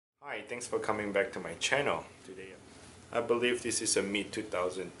Hi, thanks for coming back to my channel. Today I believe this is a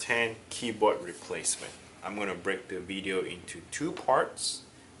mid-2010 keyboard replacement. I'm going to break the video into two parts.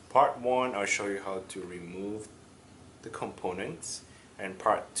 Part 1 I'll show you how to remove the components, and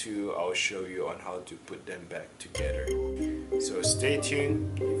part 2 I'll show you on how to put them back together. So stay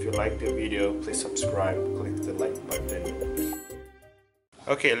tuned. If you like the video, please subscribe, click the like button.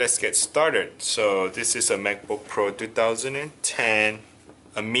 Okay, let's get started. So this is a MacBook Pro 2010,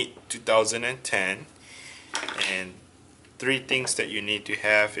 a mid-2010, and three things that you need to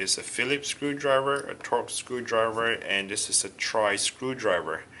have is a Phillips screwdriver, a Torx screwdriver, and this is a tri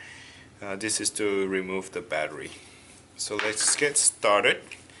screwdriver. This is to remove the battery. So let's get started.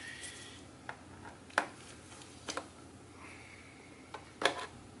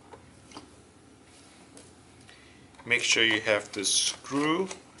 Make sure you have the screw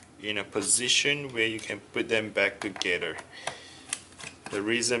in a position where you can put them back together. The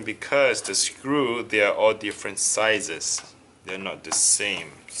reason because the screw, they are all different sizes. They're not the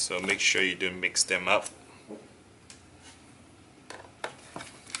same. So make sure you don't mix them up.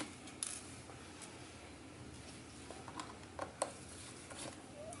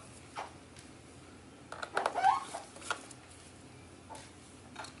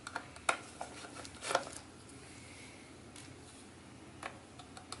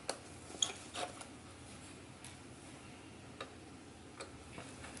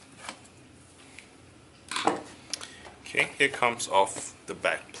 Okay, here comes off the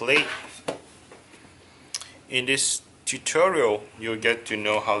back plate. In this tutorial, you'll get to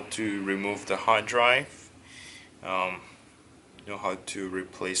know how to remove the hard drive, know how to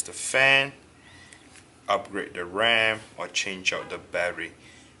replace the fan, upgrade the RAM, or change out the battery.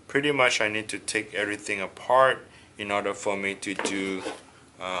 Pretty much I need to take everything apart in order for me to do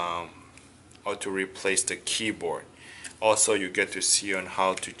or to replace the keyboard. Also, you get to see on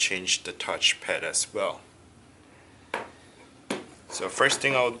how to change the touchpad as well. So first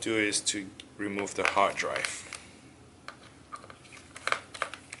thing I'll do is to remove the hard drive.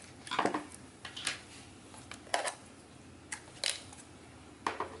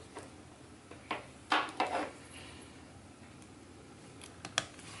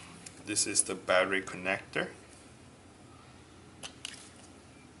 This is the battery connector.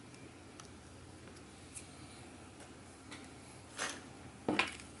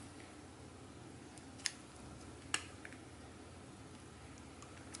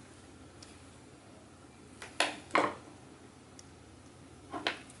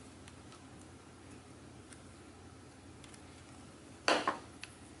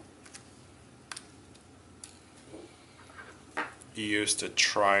 You use the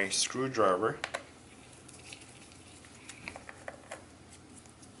tri screwdriver.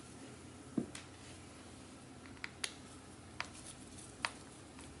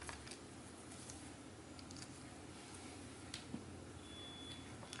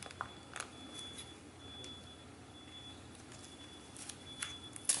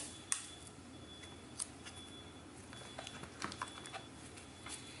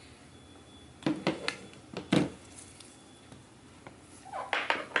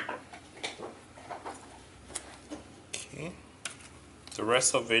 The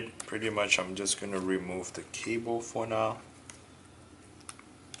rest of it, pretty much I'm just going to remove the cable for now.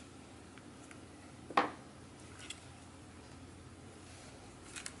 You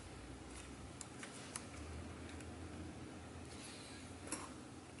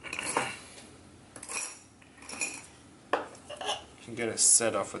can get a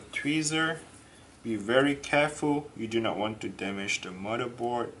set of a tweezer. Be very careful, you do not want to damage the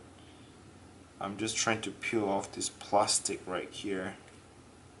motherboard. I'm just trying to peel off this plastic right here.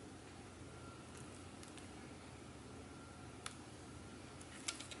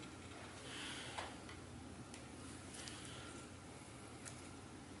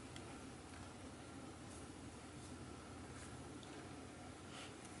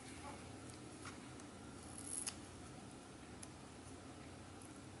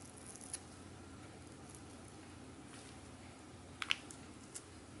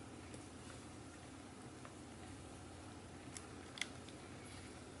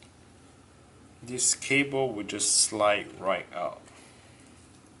 This cable would just slide right out.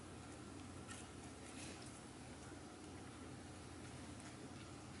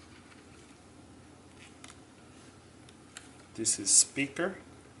 This is speaker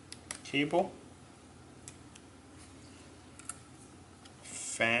cable,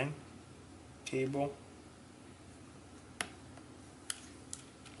 fan cable,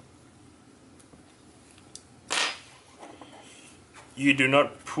 you do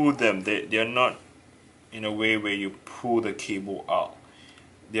not pull them. They are not in a way where you pull the cable out.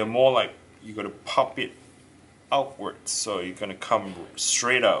 they're more like you're gonna pop it outwards, so you're gonna come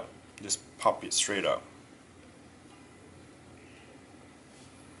straight out. Just pop it straight out.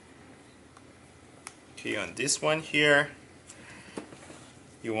 Okay, on this one here,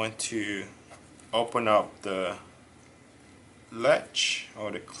 you want to open up the latch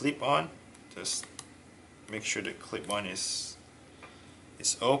or the clip-on. Just make sure the clip-on is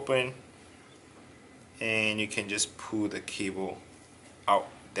open, and you can just pull the cable out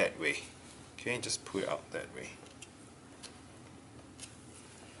that way. Okay, just pull it out that way.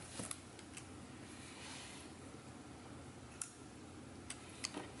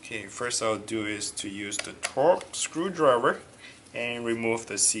 Okay, first I'll do is to use the torque screwdriver and remove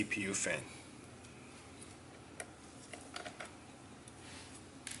the CPU fan.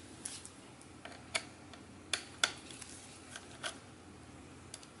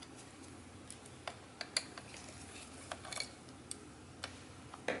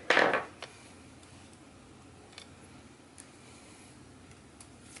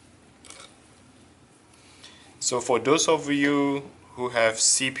 So for those of you who have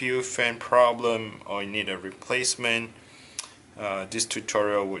CPU fan problem or need a replacement, this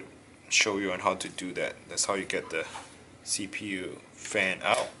tutorial would show you on how to do that. That's how you get the CPU fan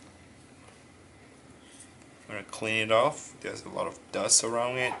out. I'm going to clean it off. There's a lot of dust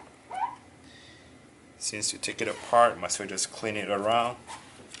around it. Since you take it apart, might as well just clean it around.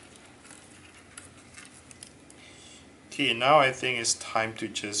 Okay, now I think it's time to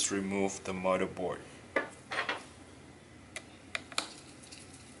just remove the motherboard.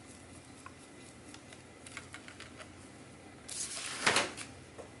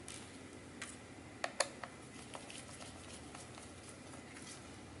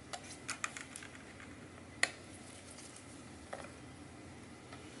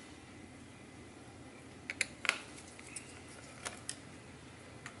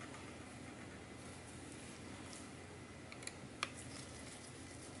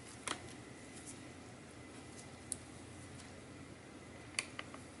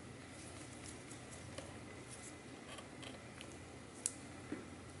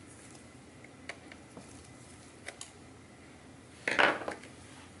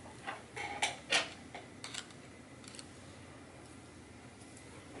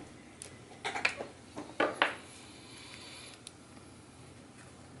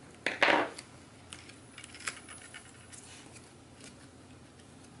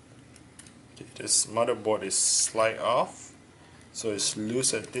 This motherboard is slide off, so it's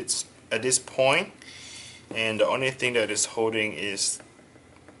loose at this point, and the only thing that is holding is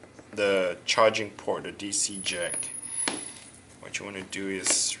the charging port, the DC jack. What you want to do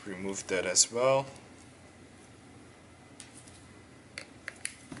is remove that as well.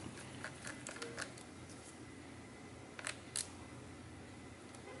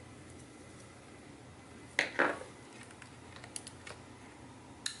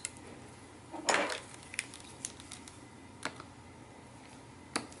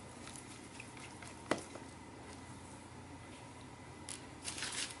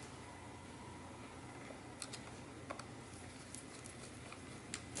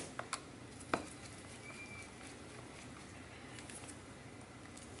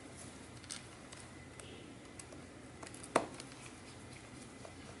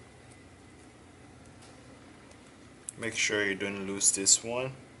 Make sure you don't lose this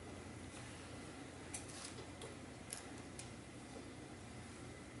one.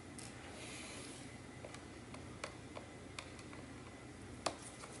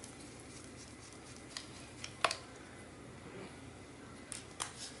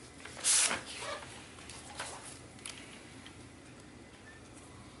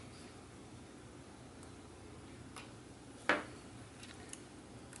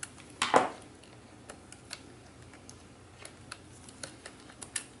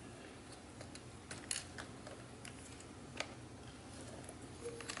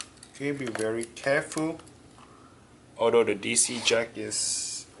 Okay, be very careful. Although the DC jack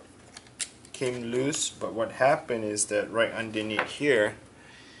came loose, but what happened is that right underneath here,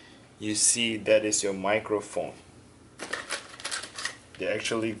 you see that is your microphone. They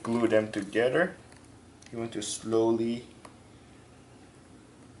actually glue them together. You want to slowly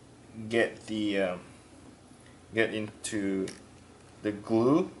get into the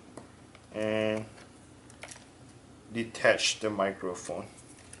glue and detach the microphone.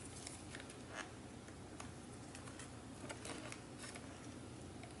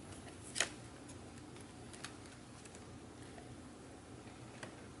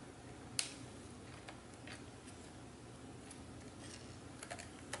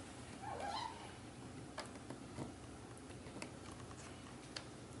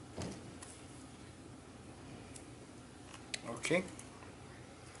 Okay,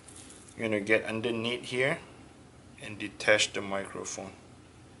 you're gonna get underneath here and detach the microphone.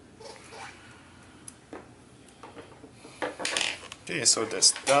 Okay, so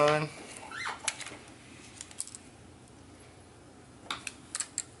that's done.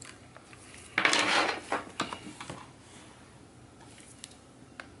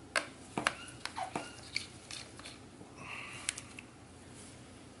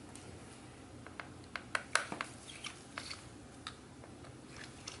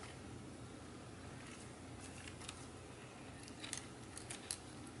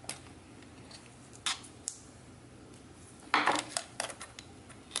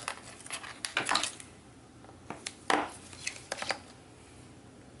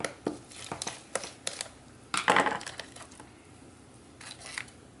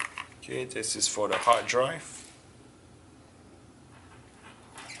 Okay, this is for the hard drive.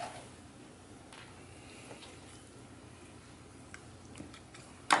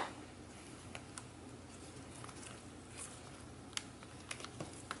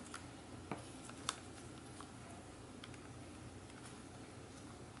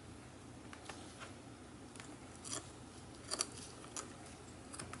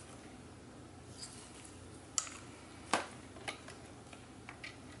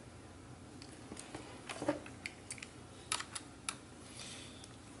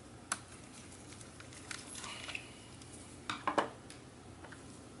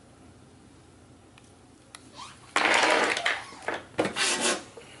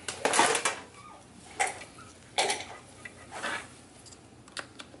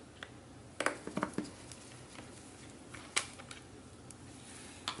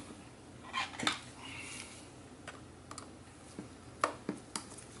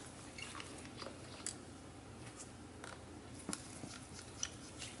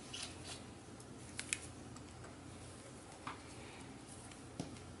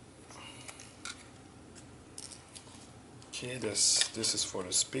 Okay, this is for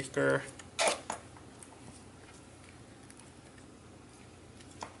the speaker.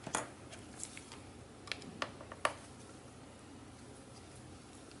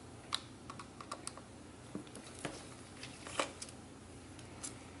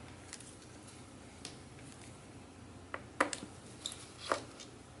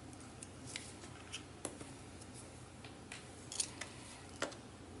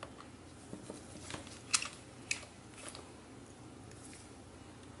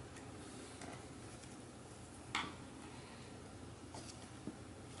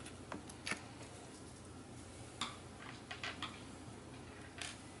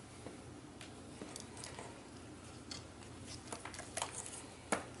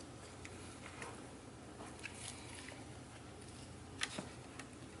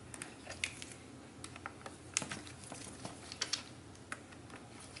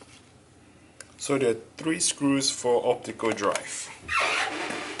 So there are 3 screws for optical drive.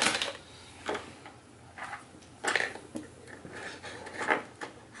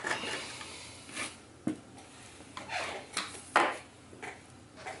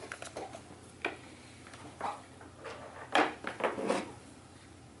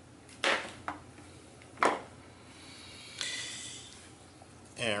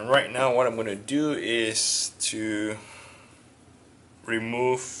 And right now what I'm going to do is to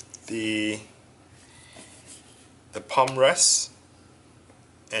remove the palm rest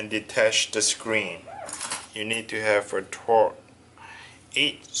and detach the screen. You need to have a torque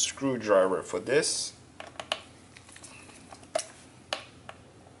 8 screwdriver for this.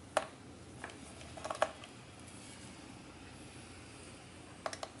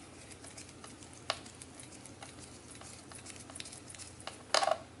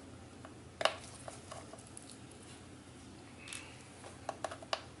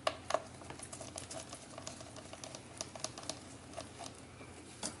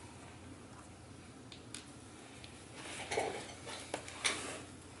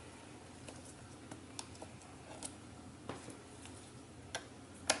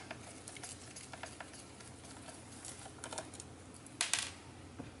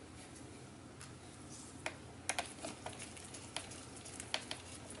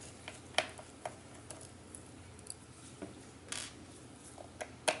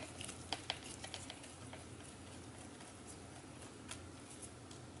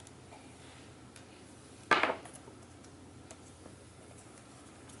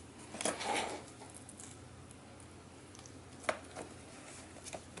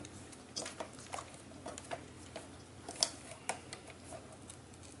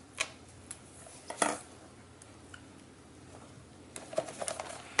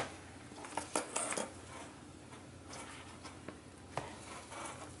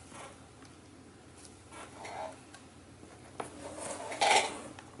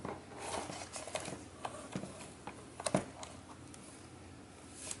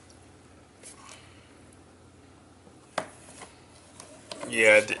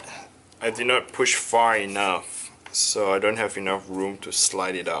 Yeah, I did not push far enough, so I don't have enough room to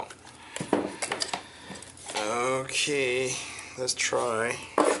slide it out. Okay, let's try.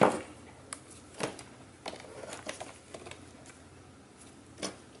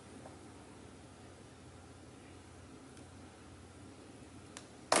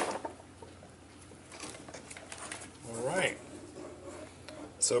 Alright,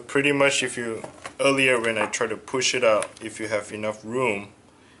 so pretty much earlier when I tried to push it out, if you have enough room,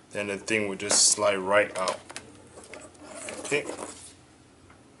 then the thing will just slide right out. Okay.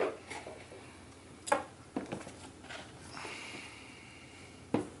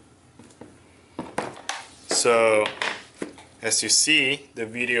 So as you see, the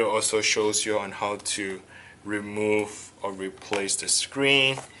video also shows you on how to remove or replace the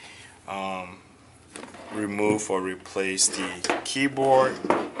screen, remove or replace the keyboard,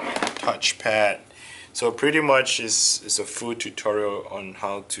 touchpad. So pretty much is a full tutorial on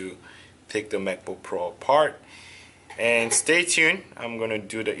how to take the MacBook Pro apart. And stay tuned, I'm going to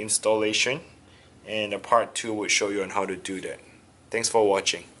do the installation, and the part 2 will show you on how to do that. Thanks for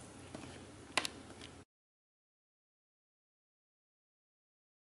watching.